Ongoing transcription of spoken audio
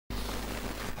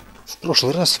В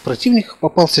прошлый раз в противниках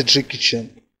попался Джеки Чан.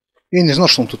 Я не знал,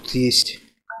 что он тут есть.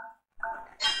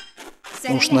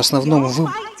 Потому что на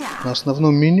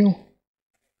основном меню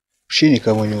вообще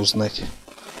никого не узнать.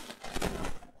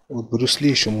 Вот Брюс Ли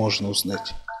еще можно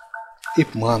узнать.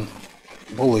 Ип Ман,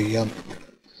 Боло и Ян.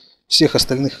 Всех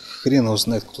остальных хрен его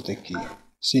знает, кто такие.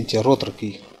 Cynthia, Rothrock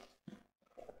и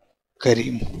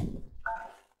Карим.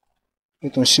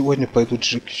 Поэтому сегодня пойдут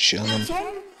Джеки Чаном.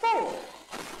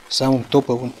 Самым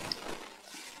топовым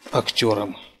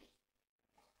актером.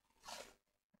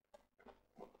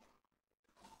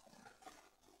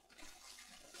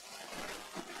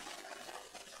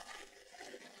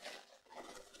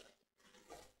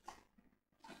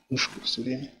 Мышка все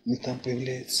время не там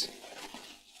появляется.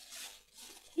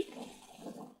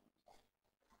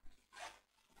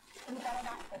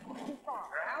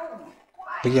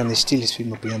 Пьяный стиль из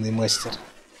фильма «Пьяный мастер».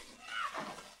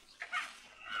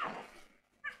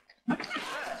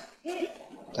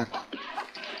 Так.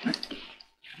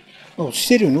 Ну,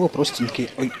 серии у него простенькие.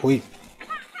 Ой, ой.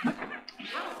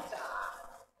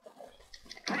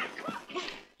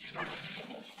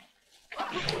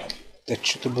 Так,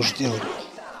 что ты будешь делать?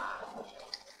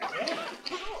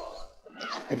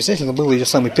 Обязательно было ее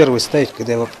самый первый ставить,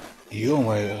 когда я...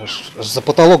 Ё-моё, аж за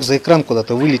потолок, за экран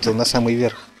куда-то вылетел на самый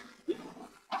верх.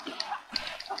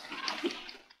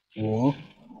 О.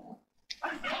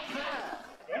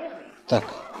 Так.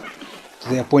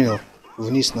 Тогда я понял.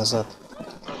 Вниз-назад.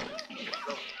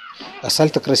 А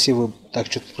сальто красивый. Так,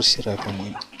 что-то просираю,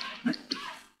 по-моему.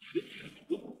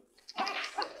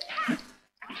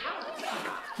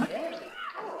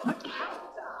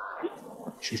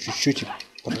 Чуть-чуть.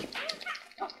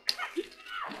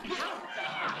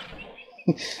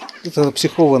 Это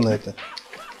психованно это.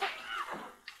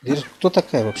 Кто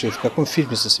такая вообще? В каком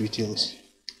фильме засветилась?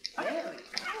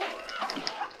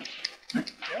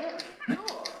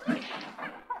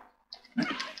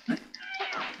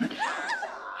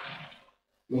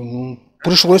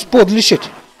 Пришлось подлечить.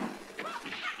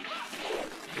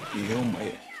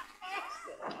 Ё-моё.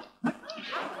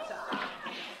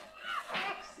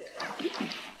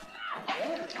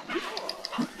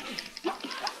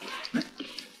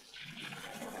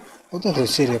 Вот эта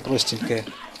серия простенькая.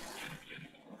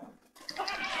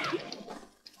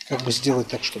 Как бы сделать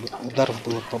так, чтобы ударов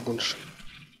было побольше.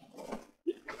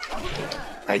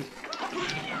 Ай.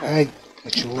 Ай.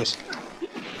 Началось.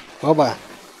 Оба.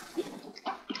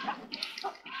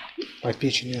 По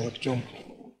печени локтем.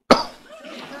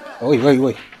 Ой, ой,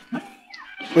 ой.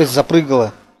 Ой,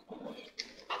 запрыгала.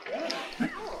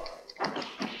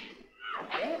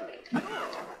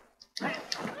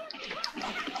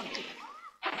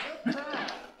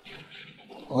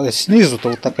 Ой, снизу-то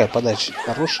вот такая подача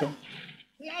хорошая.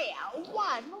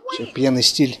 Все, пьяный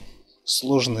стиль.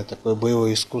 Сложное такое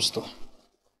боевое искусство.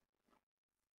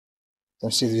 Там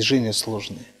все движения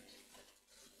сложные.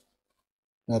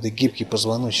 Надо гибкий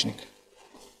позвоночник.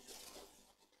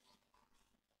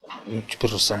 И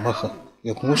теперь росомаха.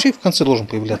 Я думаю, вообще в конце должен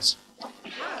появляться.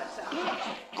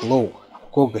 Clow.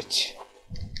 Коготь.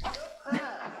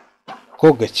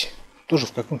 Коготь. Тоже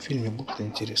в каком фильме будет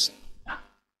интересно.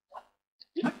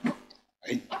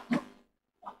 Ай.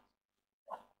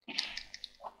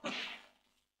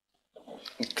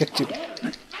 Как тебе?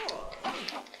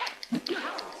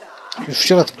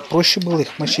 Вчера проще было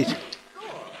их мочить.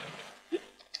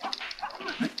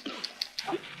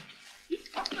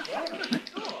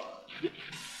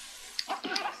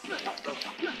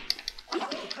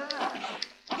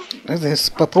 Это я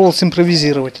попробовал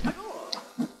симпровизировать.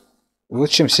 Вот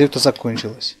чем все это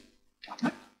закончилось.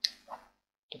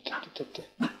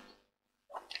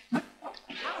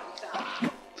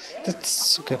 Это,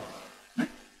 сука.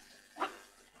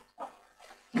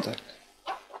 Так.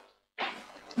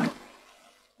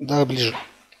 Да, ближе.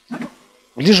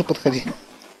 Ближе подходи.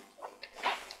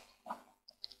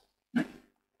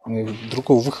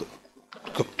 Другого выхода.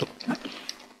 Как тут?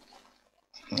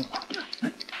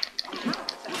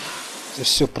 Я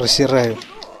все просираю.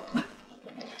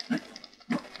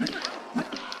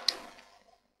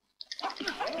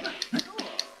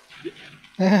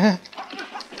 Ага.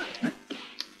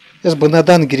 Сейчас бы на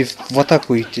Дангере в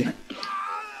атаку идти.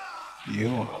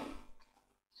 Ё.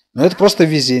 Ну это просто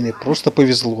везение, просто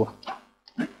повезло.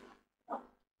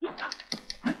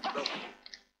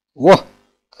 О!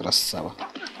 Красава.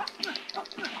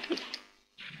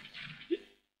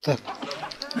 Так.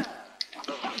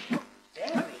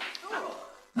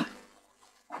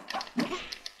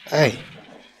 Ай.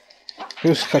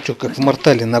 Хочу как в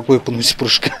Мортале ногой пнуть с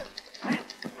прыжка.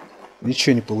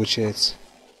 Ничего не получается.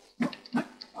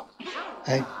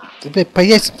 Ай. Ты, блядь, по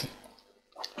яйцам-то.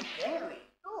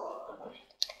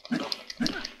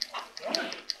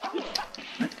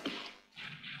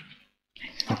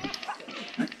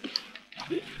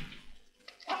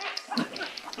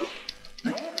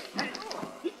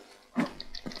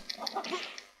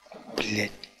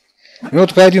 Блять. У него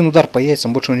только один удар по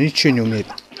яйцам, больше он ничего не умеет.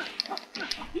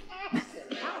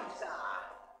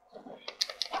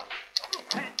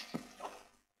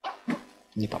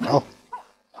 Не попал.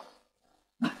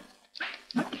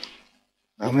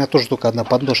 А у меня тоже только одна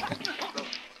подножка.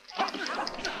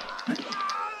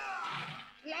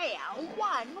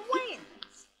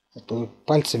 Это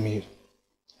пальцами.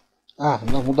 А,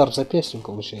 нам удар в запястье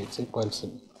получается и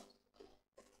пальцами.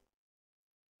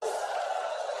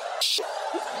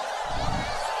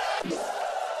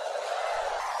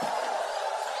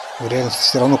 В реальности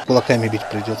все равно кулаками бить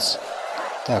придется.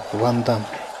 Так, Ван Дам.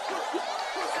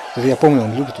 Я помню,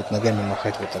 он любит тут ногами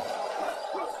махать вот так.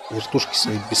 Вертушки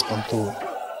свои беспонтовые.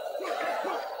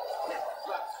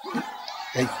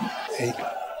 Эй, эй.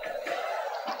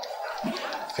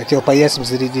 Хотел по яйцам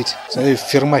зарядить. Смотри,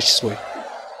 фермач свой.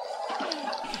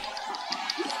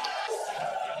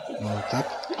 Ну вот так.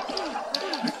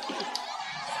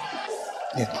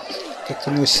 Нет, как-то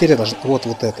у него серия должна... Вот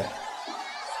это.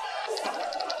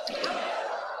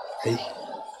 Эй.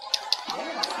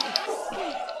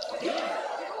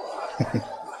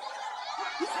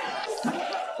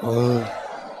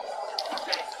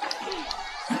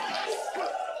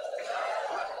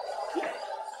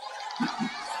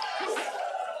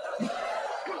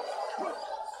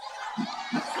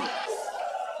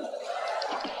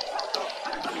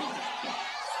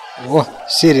 О,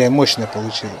 серия мощная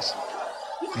получилась.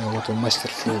 Вот он,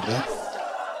 мастерфул, да?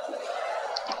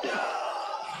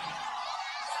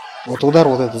 Вот удар,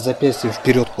 вот это запястье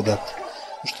вперед куда-то.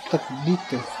 Ну что так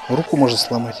бить-то? Руку можно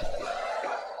сломать.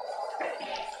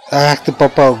 Ах, ты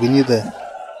попал, гнида.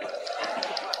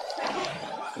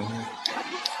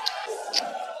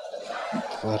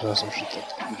 Два раза уже так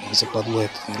западло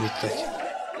это налетать.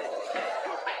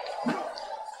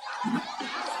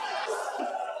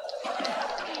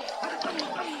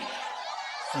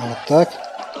 Вот так.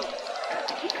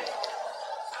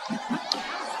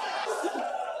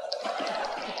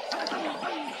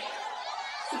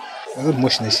 Это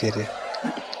мощная серия.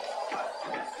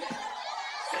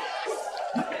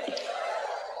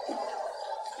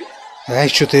 Ай,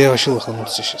 что-то я вообще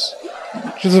лоханулся сейчас.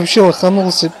 Что-то вообще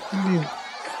лоханулся. Блин.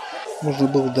 Можно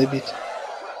было добить.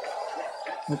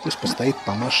 Ну пусть постоит,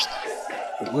 помашет.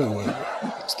 Ой,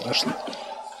 страшно.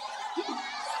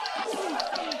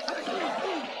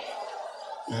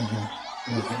 Угу.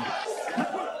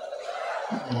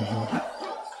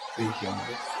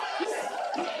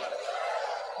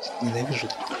 Ненавижу.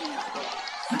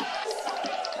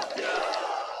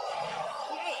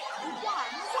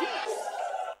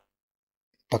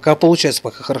 Пока получается,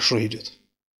 пока хорошо идет.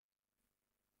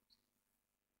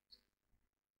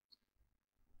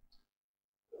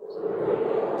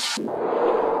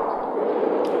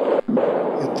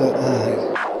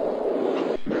 Это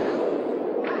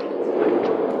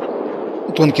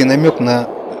тонкий намек на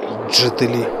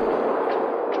Jae-Lee.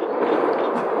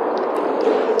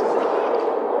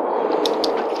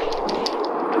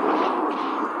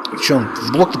 Че он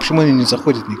в блок-то почему они не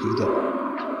заходят никогда?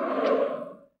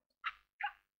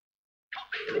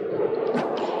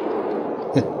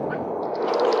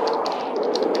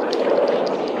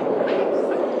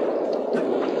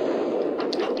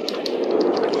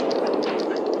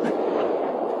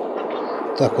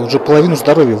 Так, он уже половину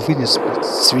здоровья вынес,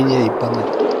 свинья ебаная.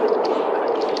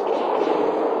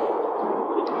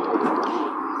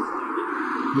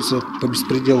 Если по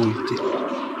беспределу идти.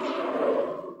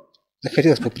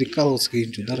 Захотелось поприкалываться,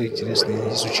 какие-нибудь удары интересные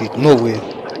изучить, новые.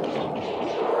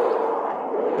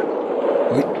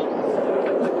 Ой.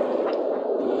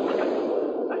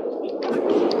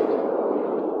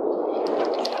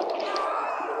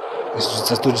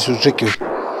 Зато здесь у Джеки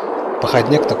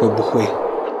походняк такой бухой.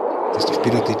 Если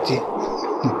вперед идти.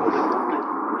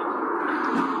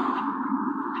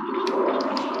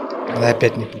 Она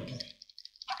опять не попала.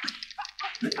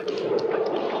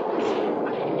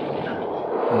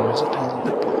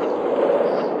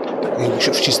 Их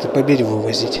еще в чистой победе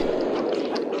вывозить.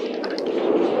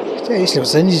 Хотя, если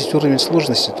занизить уровень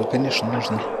сложности, то, конечно,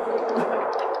 нужно.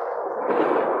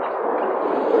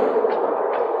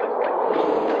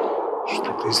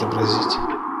 Что-то изобразить.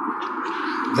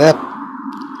 Да.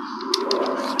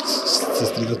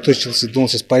 Сосредоточился, думал,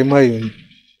 сейчас поймаю.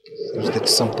 В результате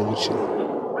сам получил.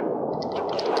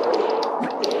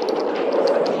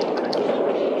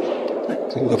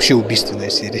 Это вообще убийственная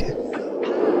серия.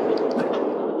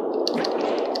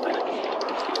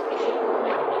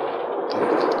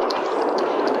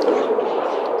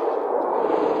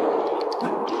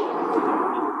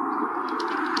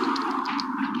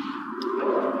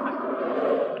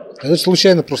 Я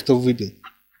случайно просто выбил.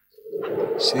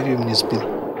 Серию мне сбил.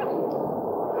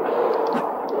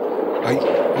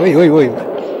 Ой, ой.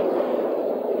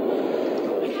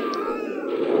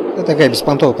 Это такая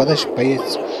беспонтовая подача,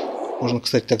 поедет. Можно,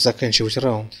 кстати, так заканчивать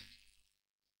раунд.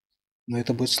 Но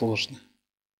это будет сложно.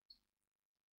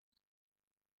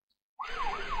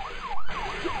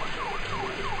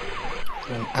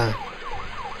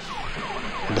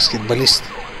 Баскетболист.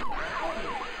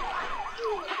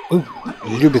 Ой,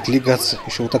 любит легаться.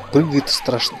 Еще вот так прыгает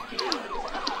страшно.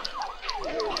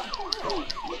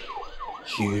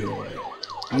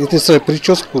 И ты свою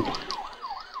прическу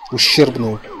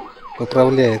ущербную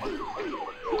поправляет.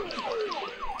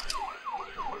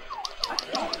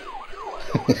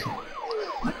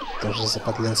 Тоже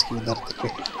заподлянский удар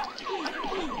такой.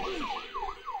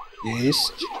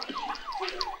 Есть.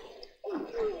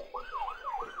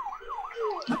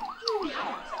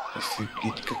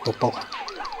 Офигеть, как попал.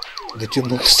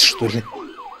 Дотянулся, что ли?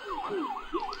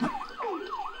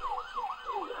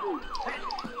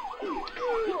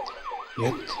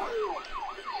 Нет.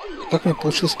 Как мне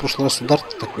получился в прошлый раз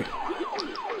удар-то такой?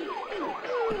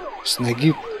 С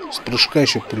ноги, с прыжка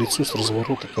еще по лицу, с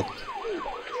разворота как-то.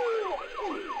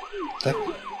 Так?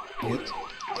 Нет.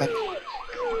 Так?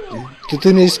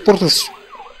 Ты меня испортился,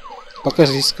 пока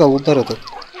я искал удар этот.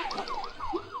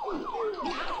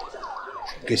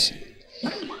 Фига себе.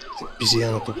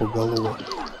 Обезьяна тупоголовая.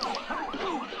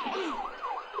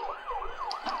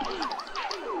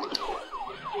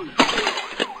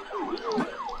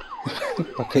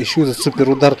 Пока еще этот супер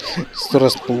удар 100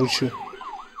 раз получу.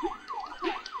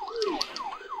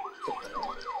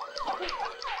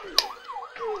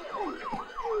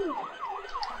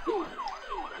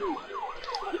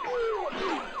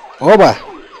 Оба!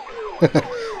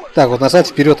 Так, вот назад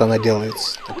вперед она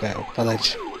делается. Такая вот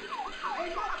подача.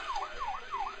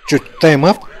 Че,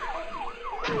 тайм-ап?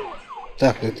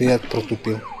 Так, это я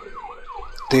протупил.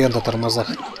 Ты на тормозах.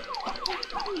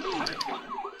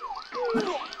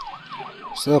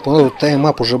 Все, по-моему,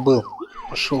 тайм-ап уже был.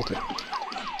 Пошел ты.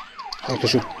 Так,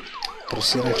 еще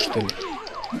просирать, что ли?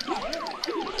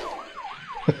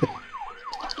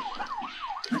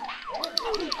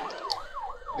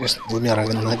 Двумя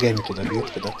ногами туда бьет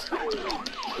когда-то.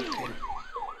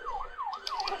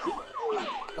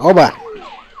 Оба!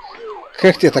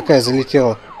 Как тебе такая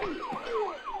залетела?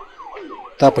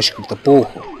 Тапочком-то по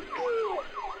уху.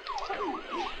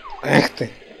 Эх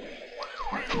ты!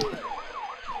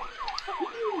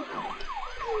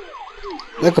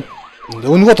 Да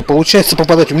у него-то получается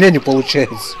попадать, у меня не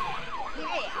получается.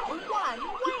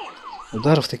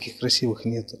 Ударов таких красивых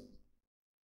нету.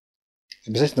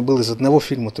 Обязательно было из одного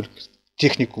фильма только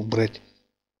технику брать.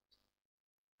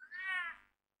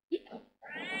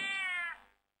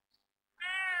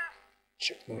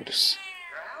 Чак Норрис.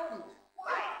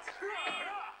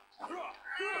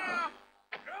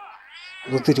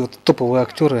 Вот эти вот топовые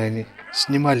актеры, они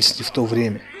снимались не в то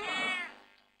время.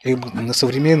 Их бы на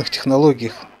современных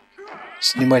технологиях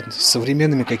снимать с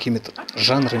современными какими-то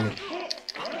жанрами.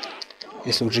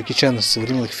 Если у Джеки Чана с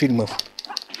современных фильмов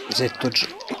взять тот же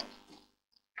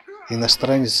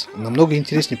иностранец, намного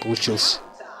интереснее получился,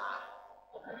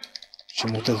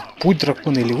 чем вот этот путь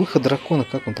дракона или выход дракона,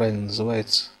 как он правильно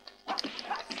называется.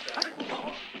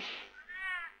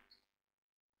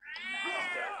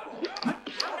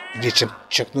 Где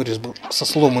Чак Норрис был со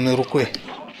сломанной рукой.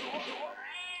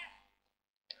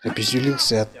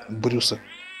 Обезюлился от Брюса,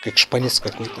 как шпанец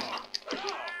какой-то.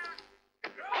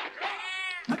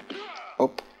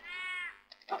 Оп.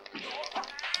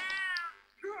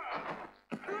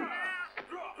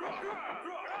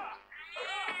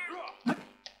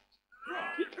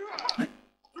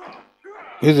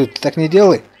 Это ты так не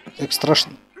делай, так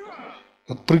страшно.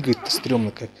 Вот прыгает-то стрёмно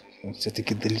как. Он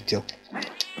все-таки долетел.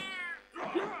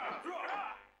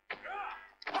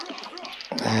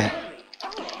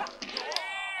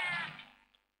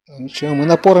 Ничего, мы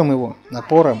напором его,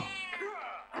 напором.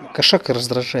 Кошака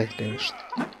раздражает, конечно.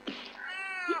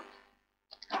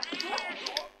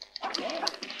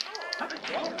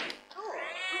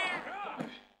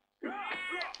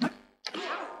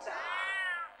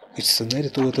 И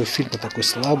сценарий-то у этого фильма такой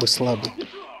слабый.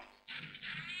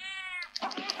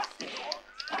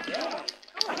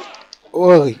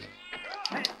 Ой!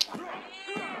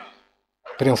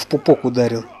 Прям в пупок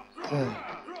ударил. Да.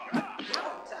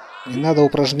 Не надо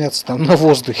упражняться там на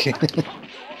воздухе.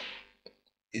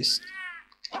 Есть.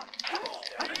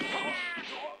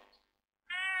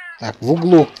 Так, в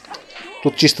углу.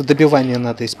 Тут чисто добивание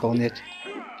надо исполнять.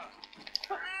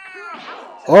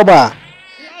 Оба!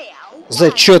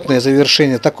 Зачетное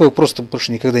завершение. Такое просто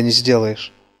больше никогда не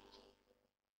сделаешь.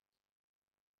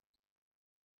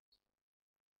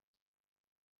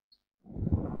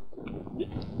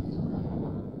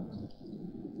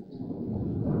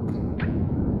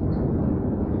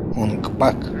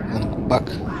 Ong-Bak. Ong-Bak.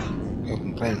 Как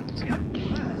он правильно?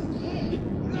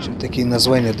 В общем, такие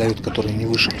названия дают, которые не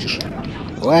вышибчешь.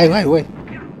 Вай.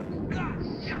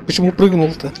 Почему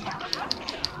прыгнул-то?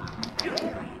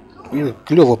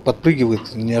 Клево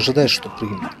подпрыгивает, не ожидаешь, что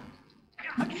прыгнет.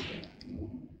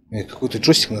 Какой-то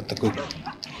джойстик надо такой.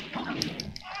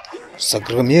 С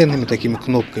огроменными такими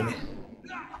кнопками.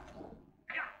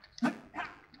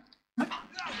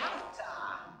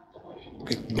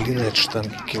 Как блины от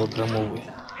штанги килограммовые.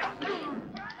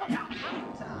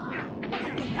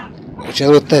 Сейчас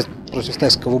вот против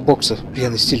тайского бокса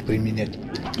пьяный стиль применять.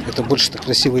 Это больше-то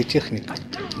красивая техника,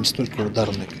 не столько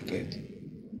ударная какая-то.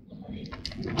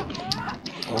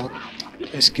 А вот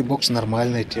тайский бокс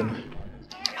нормальная тема.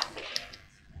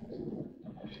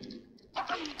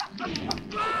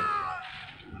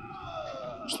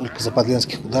 Столько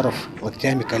западленских ударов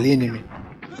локтями, коленями.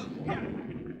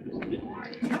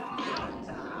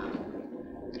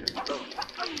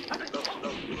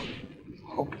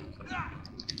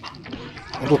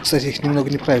 Вот, кстати, их немного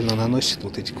неправильно наносят,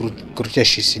 вот эти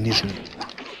крутящиеся нижние.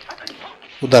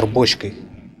 Удар бочкой.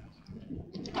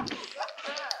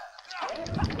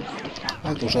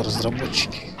 А это уже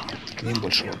разработчики. К ним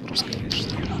больше вопрос,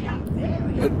 конечно.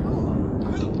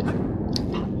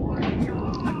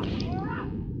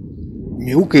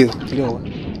 Мяукает клево.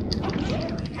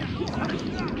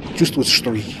 Чувствуется,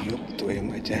 что ёб твою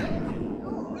мать,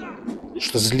 а.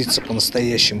 Что злится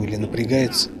по-настоящему или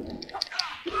напрягается.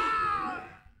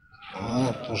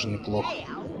 А, тоже неплохо.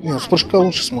 Не, с прыжка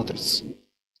лучше смотрится.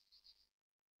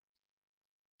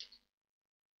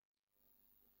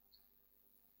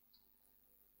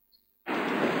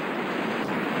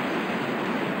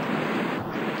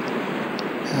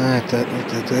 А,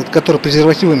 это который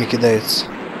презервативами кидается.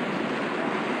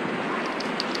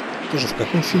 Тоже в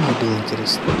каком фильме было,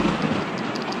 интересно?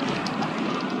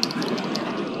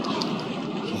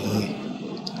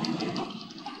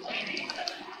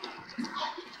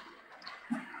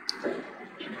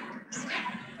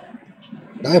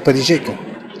 Давай, подъезжай-ка.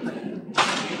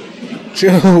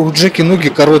 Че, у Джеки ноги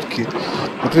короткие.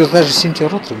 Например, даже Cynthia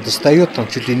Rothrock достает там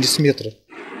чуть ли не с метра.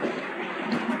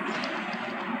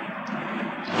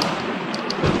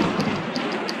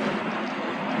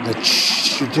 Да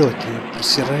что делать-то? Я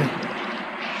просираю.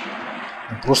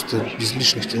 Он просто без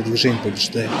лишних телодвижений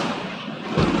побеждает.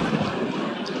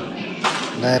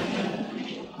 Да.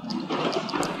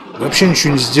 Вообще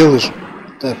ничего не сделаешь.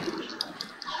 Так.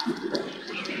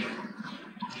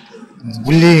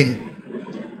 Блин.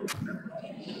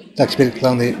 Так, теперь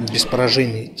главное без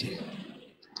поражения идти.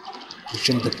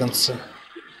 Причем до конца.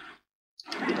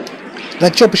 Да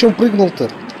чё, почему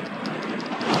прыгнул-то?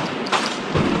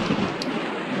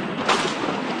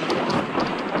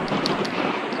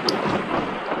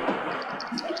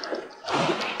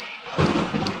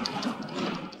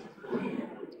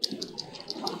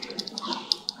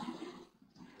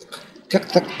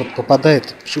 Как так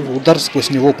попадает? Почему удар сквозь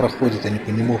него проходит, а не по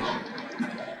нему?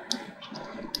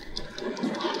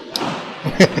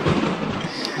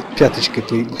 Пяточкой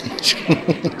по иголочку.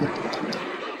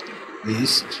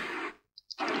 Есть.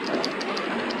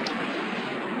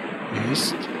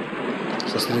 Есть.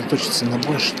 Сосредоточиться на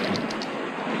больше.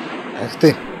 Ах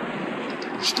ты.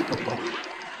 Почти попал.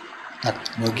 Так,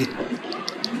 ноги.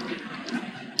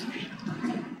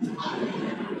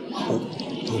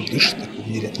 Он дышит так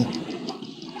умеренно.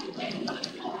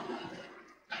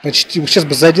 Почти. Сейчас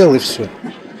бы задел и все.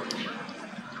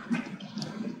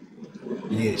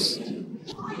 Есть.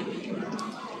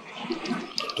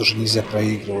 Тоже нельзя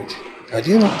проигрывать.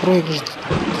 Один проигрыш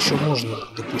еще можно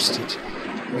допустить.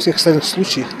 Во всех остальных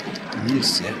случаях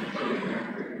нельзя.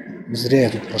 Зря я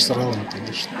тут просрал,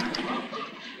 конечно.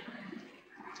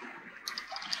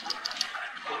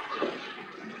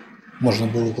 Можно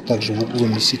было его также в углу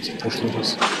месить в прошлый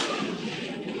раз.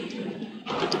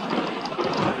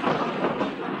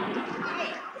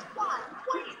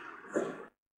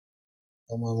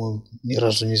 По-моему, ни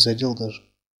разу не задел даже.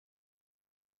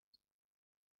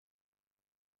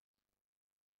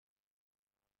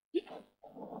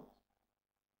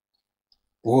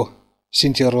 О,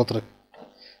 Cynthia Rothrock.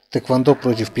 Тэквондо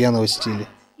против пьяного стиля.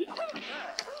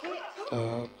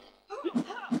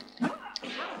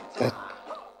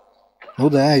 Ну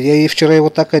да, я и вчера его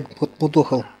так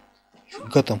отмудохал.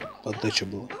 Фига там подача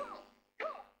была.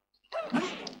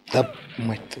 Да,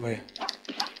 мать твоя.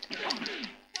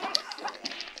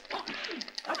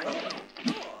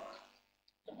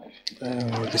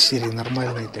 Это серии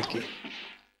нормальные такие.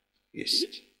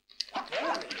 Есть.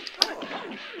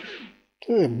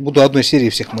 Буду одной серии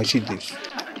всех мочить, да и все.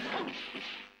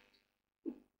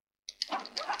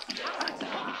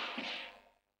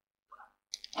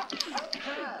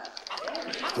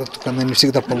 Только она не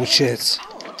всегда получается.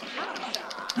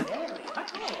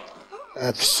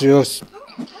 Это все.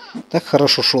 Так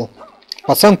хорошо шел.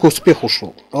 Пацан к успеху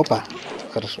шел. Опа.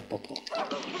 Хорошо попал.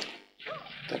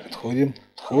 Так, отходим.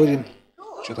 Отходим.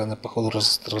 Что-то она, походу,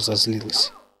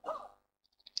 разозлилась.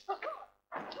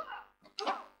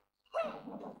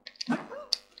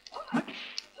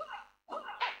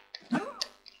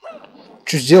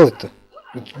 Что сделать-то?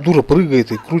 Эта дура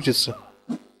прыгает и крутится.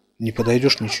 Не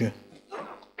подойдешь ничего.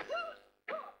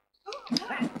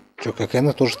 Че, как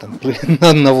она тоже там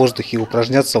надо на воздухе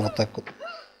упражняться вот так вот.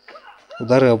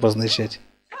 Удары обозначать.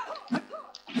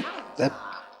 Да,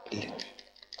 блин.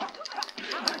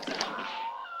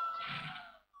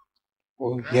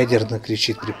 Ой, ядерно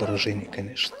кричит при поражении,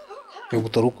 конечно. Как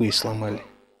будто руку ей сломали.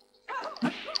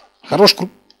 Хорош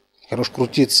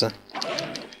крутиться.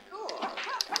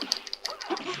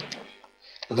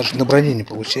 Даже на броне не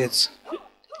получается.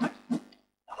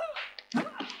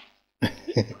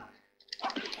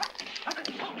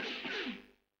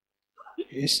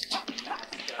 Есть.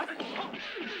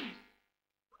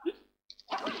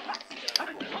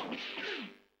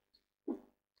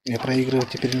 Мне проигрывать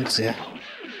теперь нельзя.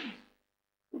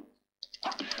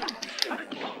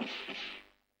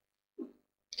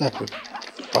 Так вот.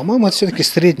 По-моему, это все-таки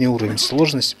средний уровень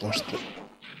сложности, потому что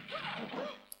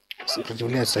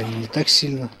сопротивляются они не так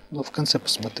сильно, но в конце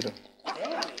посмотрю.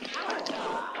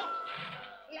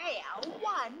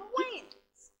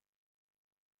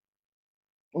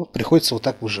 Вот приходится вот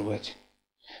так выживать.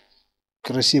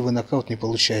 Красивый нокаут не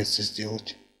получается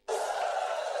сделать.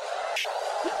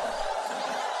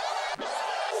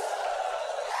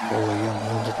 Бolo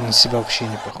Yeung, он на себя вообще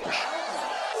не похож.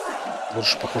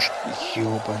 Больше похож,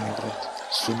 ёбаный брат,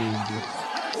 Сулей убил.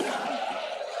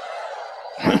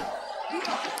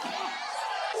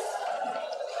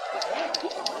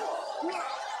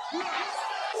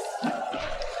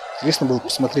 Интересно было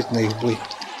посмотреть на их бой.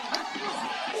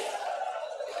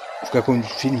 В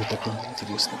каком-нибудь фильме таком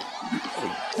интересном.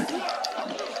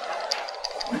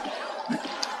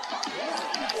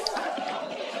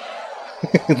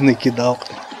 Накидал.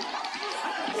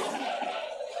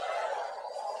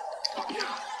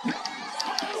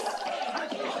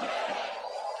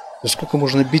 Да сколько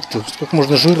можно бить-то? Сколько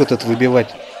можно жир этот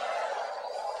выбивать?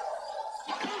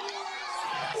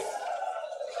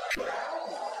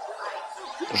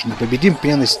 Тоже непобедим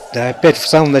пьяность. Да опять в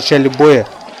самом начале боя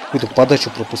какую-то подачу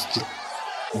пропустил.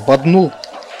 Боднул.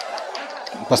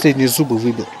 Последние зубы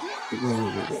выбил.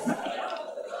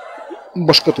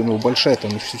 Башка-то у него большая,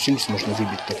 там и всю челюсть можно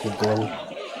выбить такой головой.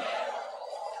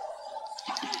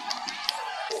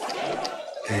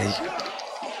 Эй.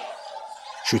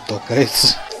 Чуть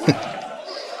толкается.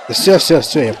 Все,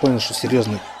 я понял, что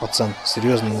серьезный пацан,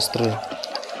 серьезный настроен.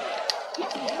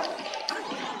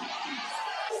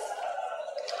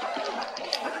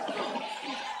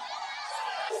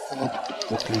 Вот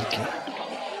поклики.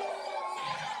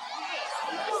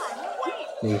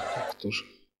 Ой, как тоже.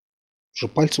 Уже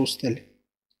пальцы устали.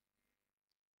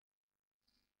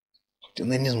 Хоть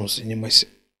анонизмом занимайся.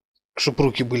 Чтоб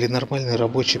руки были нормальные,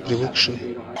 рабочие,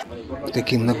 привыкшие к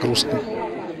таким нагрузкам.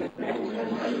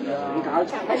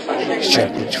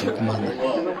 Чан против обмана.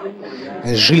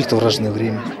 Они жили-то в разное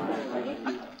время.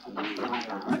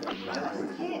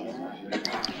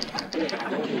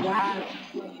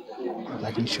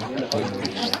 Так, ничего, такое,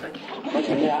 конечно.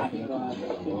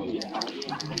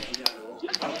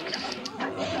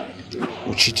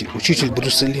 Учитель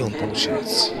Брюса Ли он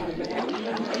получается.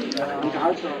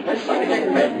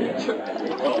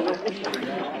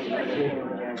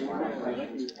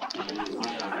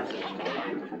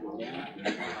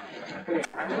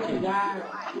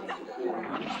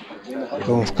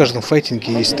 По-моему, в каждом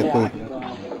файтинге есть такой,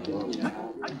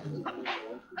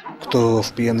 кто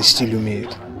в пьяный стиль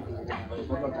умеет.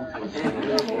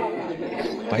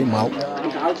 Поймал.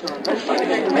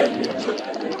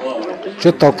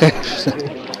 Чё ты толкаешься?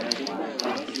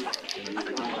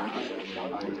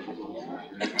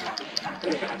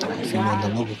 Финал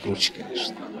намного круче,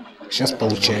 конечно. Сейчас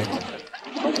получает.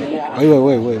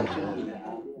 Ой.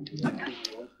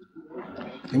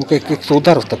 Ему как-то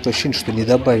ударов такое ощущение, что не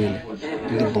добавили.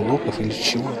 Или блоков, или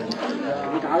чего.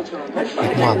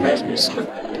 Обман, в смысле.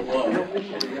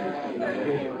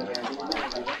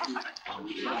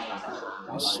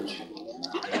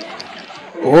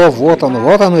 О, вот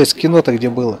оно из кино-то где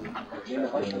было.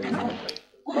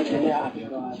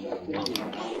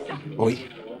 Ой.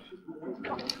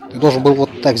 Ты должен был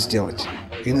вот так сделать.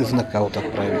 И в нокаут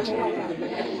отправить.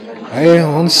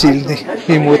 Он сильный.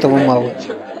 Ему этого мало.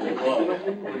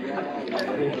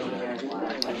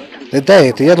 Да,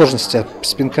 это я должен с тебя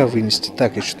с пинка вынести.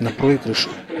 Так, я что-то на проигрыш.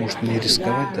 Может не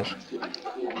рисковать даже.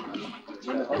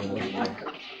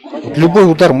 Вот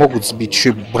любой удар могут сбить. Еще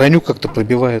и броню как-то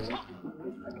пробивает.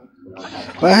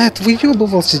 А, это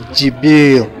выебывался,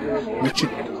 дебил. Ну что,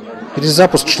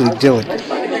 перезапуск что ли делать?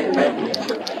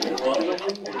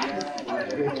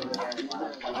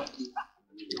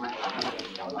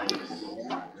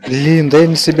 Блин, да я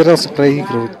не собирался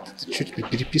проигрывать. Ты что, теперь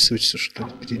переписывать все, что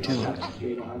ли? Переделывать?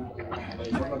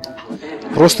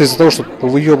 Просто из-за того, что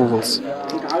повыебывался.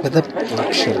 Это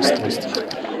вообще расстройство.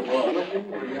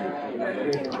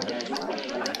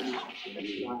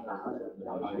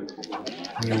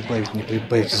 Не убавить, не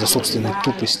прибавить из-за собственной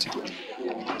тупости.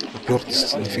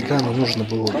 Упертости. Нафига оно нужно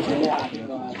было?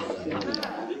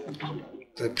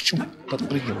 Да почему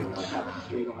подпрыгивает?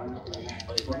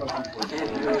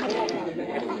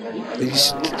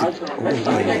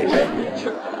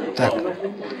 Так,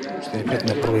 что опять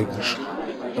на проигрыш.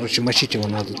 Короче, мочить его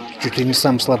надо. Чуть ли не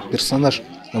самый слабый персонаж.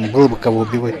 Там было бы кого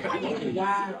убивать.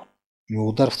 У него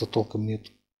ударов-то толком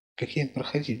нет. Как я им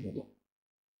проходить буду?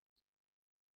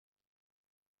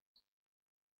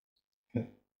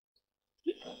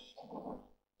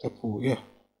 Такую.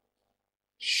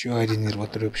 Еще один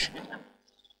нервотрепщик.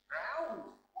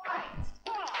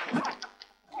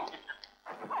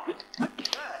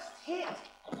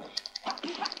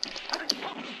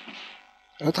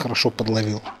 Это хорошо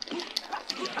подловил.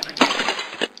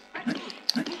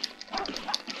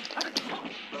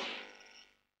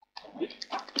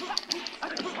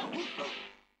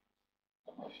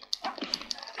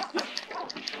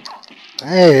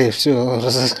 Эй, все,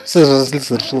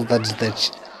 разозлился, решил дать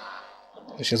сдачи.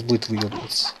 Сейчас будет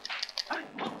выебываться.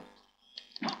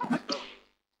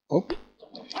 Оп.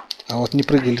 А вот не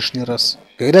прыгай лишний раз.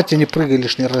 Когда тебе не прыгай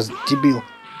лишний раз, дебил.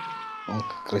 О,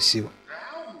 как красиво.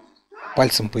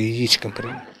 Пальцем по яичкам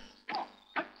прям.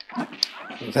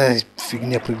 Да,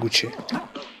 фигня прыгучая.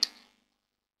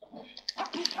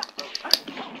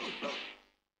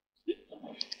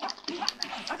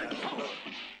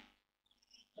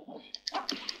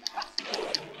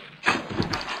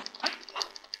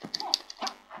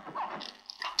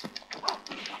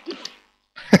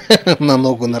 На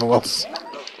ногу нарвался.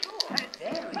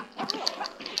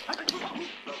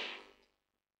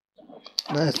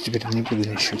 Да, теперь не буду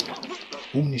ничего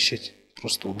умничать.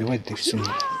 Просто убивать, да и все.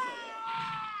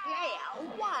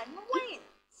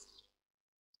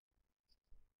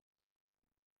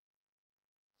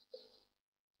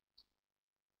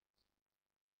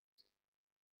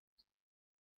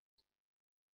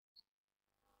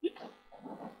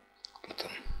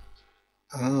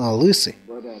 А, лысый.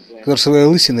 Который своей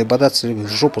лысиной бодаться любит,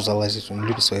 в жопу залазить. Он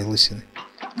любит свои лысины.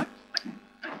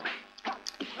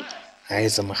 Ай,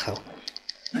 замахал.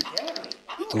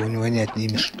 Ты у него не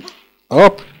отнимешь.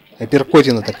 Оп!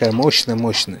 Апперкотина такая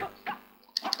мощная.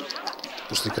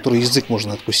 После которой язык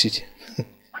можно откусить.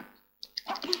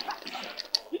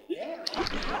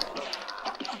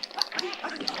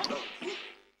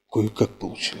 Кое-как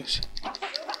получилось.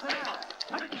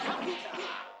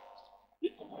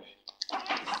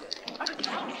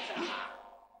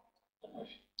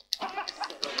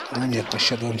 Ну нет,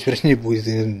 пощады вам теперь не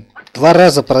будет. 2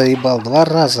 раза проебал, 2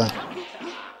 раза.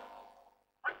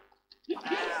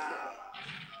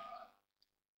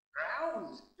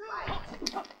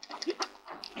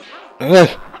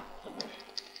 Эх!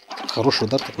 Хороший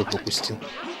удар такой пропустил.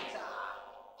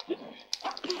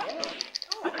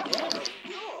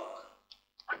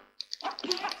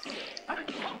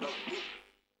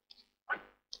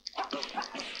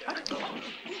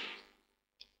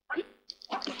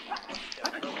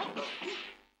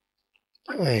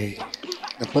 Эй,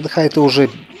 так подыхай ты уже.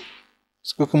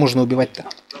 Сколько можно убивать-то?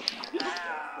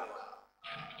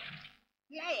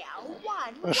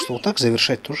 А что, вот так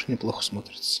завершать тоже неплохо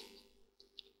смотрится.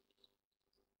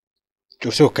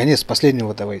 Все, конец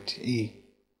последнего давайте.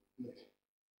 И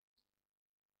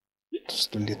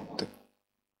 100 лет-то.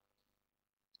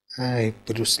 Ай,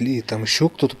 Брюс Ли, там еще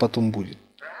кто-то потом будет.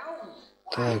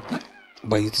 Так,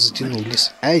 бои-то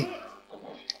затянулись. Ай!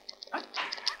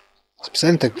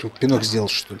 Специально так пинок сделал,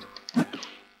 что ли?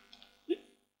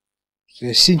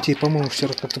 Я с Cynthia, по-моему,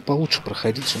 вчера как-то получше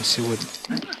проходить, чем сегодня.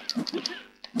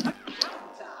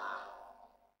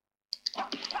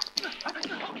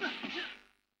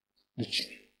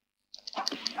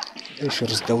 Да еще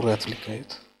разговоры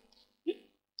отвлекают.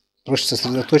 Проще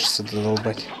сосредоточиться,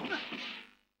 додолбать.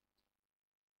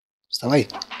 Вставай!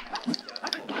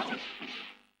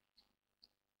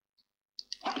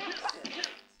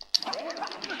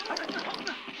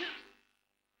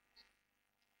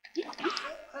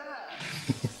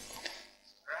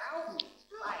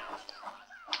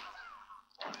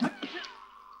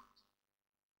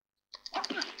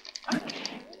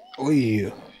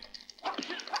 Ой.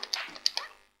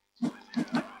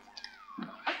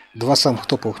 Два самых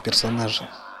топовых персонажа.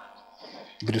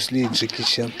 Брюс Ли и Джеки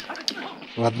Чан.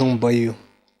 В одном бою.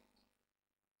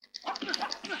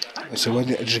 Но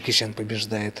сегодня Джеки Чан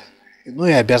побеждает. Ну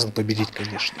и обязан победить,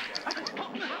 конечно.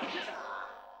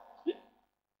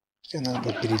 Хотя надо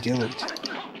было переделывать.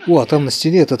 О, а там на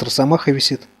стене этот росомаха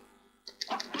висит.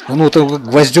 Он вот его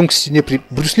гвоздем к стене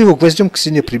Брюс Ли его гвоздем к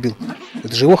стене прибил.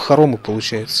 Это же его хоромы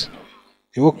получается.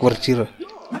 Его квартира.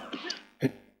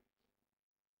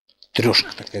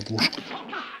 Трешка такая, двушка.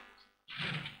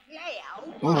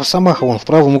 Ну, росомаха вон в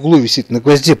правом углу висит. На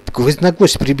гвозде, на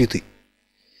гвоздь прибитый.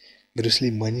 Брюс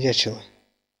Ли маньячила.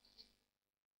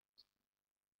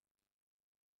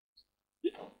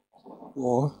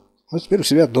 О, вот теперь у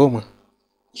себя дома.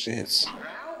 Получается.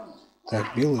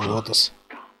 Так, белый лотос.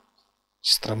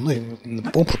 Странный,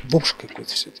 бомж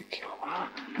какой-то все-таки.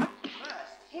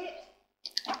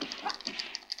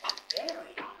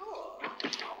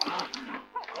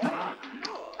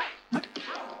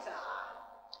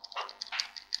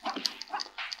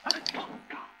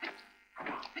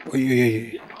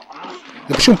 Ой-ой-ой.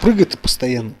 Да почему прыгает-то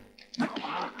постоянно?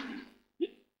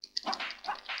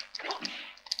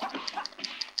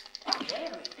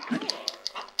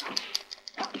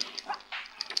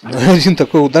 Один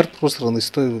такой удар просранный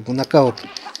стоит,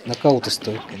 нокаута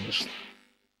стоит, конечно.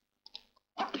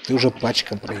 Ты уже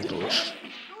пачком проигрываешь.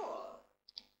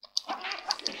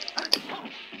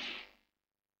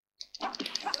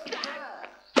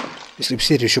 Если бы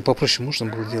серию еще попроще можно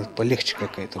было делать, полегче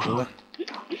какая-то была.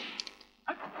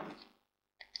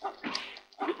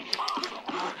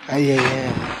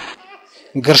 Ай-яй-яй.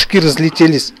 Горшки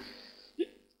разлетелись.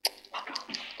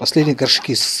 Последние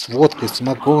горшки с водкой, с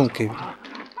макогонкой.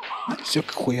 Все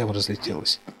к хуям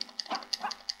разлетелось.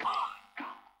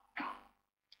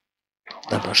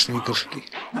 Домашние горшки.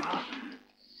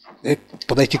 Я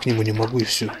подойти к нему не могу и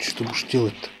все. Что будешь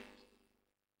делать-то?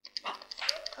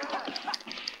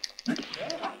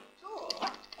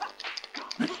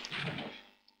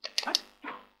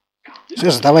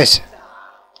 Все, сдавайся.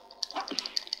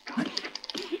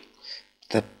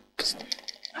 Это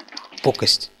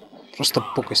покость. Просто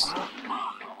покость.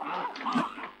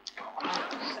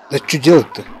 Да что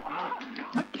делать-то?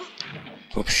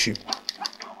 Вообще.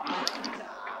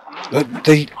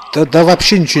 Да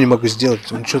вообще ничего не могу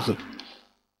сделать. Он что-то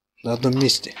на одном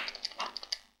месте.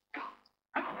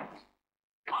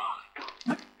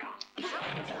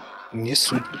 Не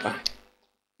судьба.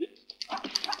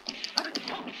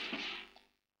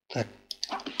 Так.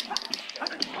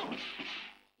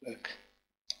 Так.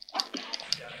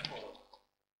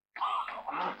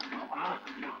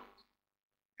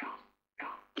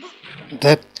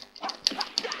 Да.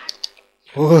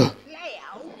 О.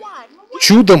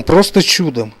 Чудом, просто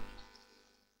чудом.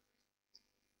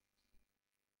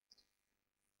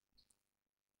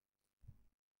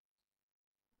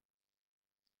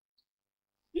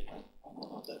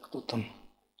 Так, кто там?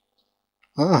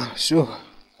 А, все,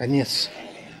 конец.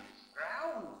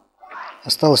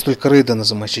 Осталось только Рейдена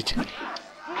замочить.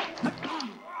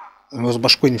 У него с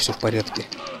башкой не все в порядке.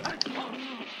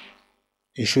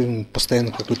 Еще он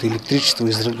постоянно какое-то электричество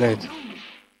изрыгает.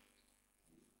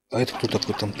 А это кто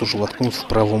такой? Там тоже воткнут в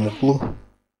правом углу.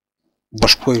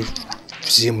 Башкой в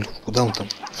землю. Куда он там?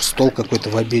 В стол какой-то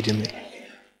в обеденный.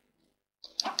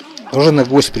 Тоже на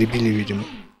гвоздь прибили, видимо.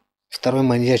 Второй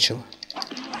маньячил.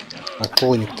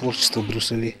 Поклонник творчества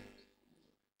Брюса Ли.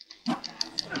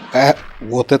 А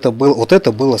вот это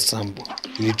было самбо.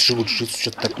 Или джиу-джитсу,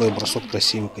 что-то такое, бросок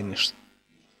красивый, конечно.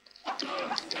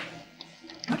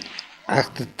 Ах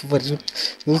ты, тварь.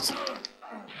 Ну,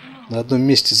 на одном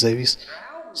месте завис.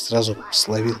 Сразу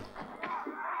словил.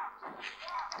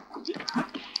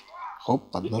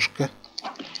 Хоп, подножка.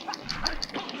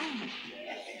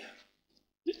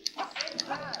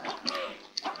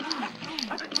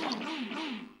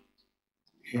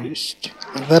 Есть.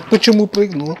 Да почему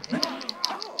прыгнул?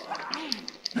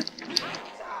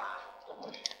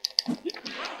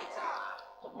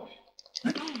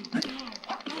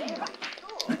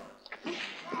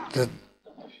 Да.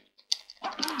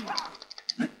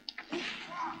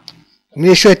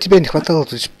 Мне еще от тебя не хватало,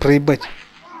 то есть проебать.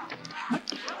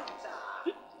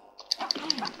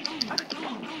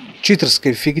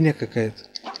 Читерская фигня какая-то.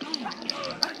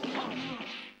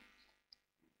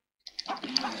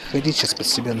 Ходи, сейчас под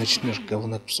себя начнешь,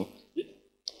 говна псу.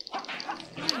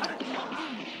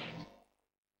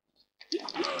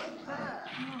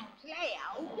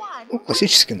 Ну,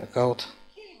 классический нокаут.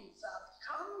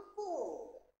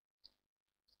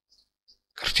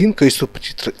 Картинка и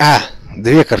субтитры. А,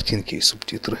 две картинки и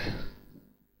субтитры.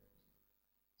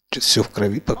 Что-то все в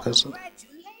крови показано.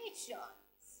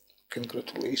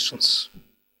 Congratulations.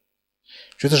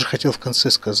 Что-то же хотел в конце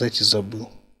сказать и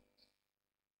забыл.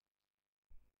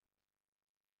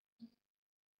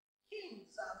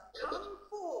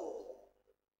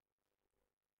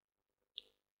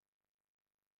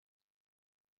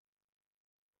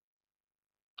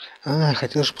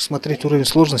 Хотел же посмотреть уровень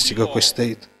сложности, какой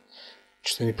стоит.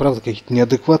 Что-то они, правда, какие-то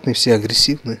неадекватные, все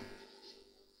агрессивные.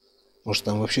 Может,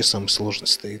 там вообще самый сложный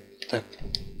стоит. Так.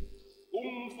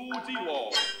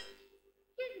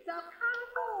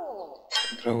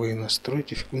 Игровые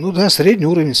настройки. Ну да, средний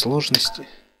уровень сложности.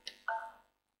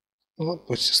 Вот,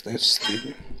 пусть остается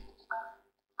средним.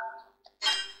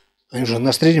 Они уже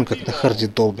на среднем, как на харде,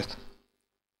 долбят.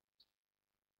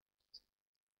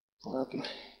 Ладно.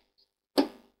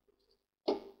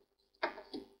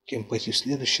 Кем пойти в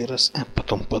следующий раз?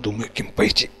 Потом подумаю, кем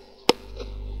пойти.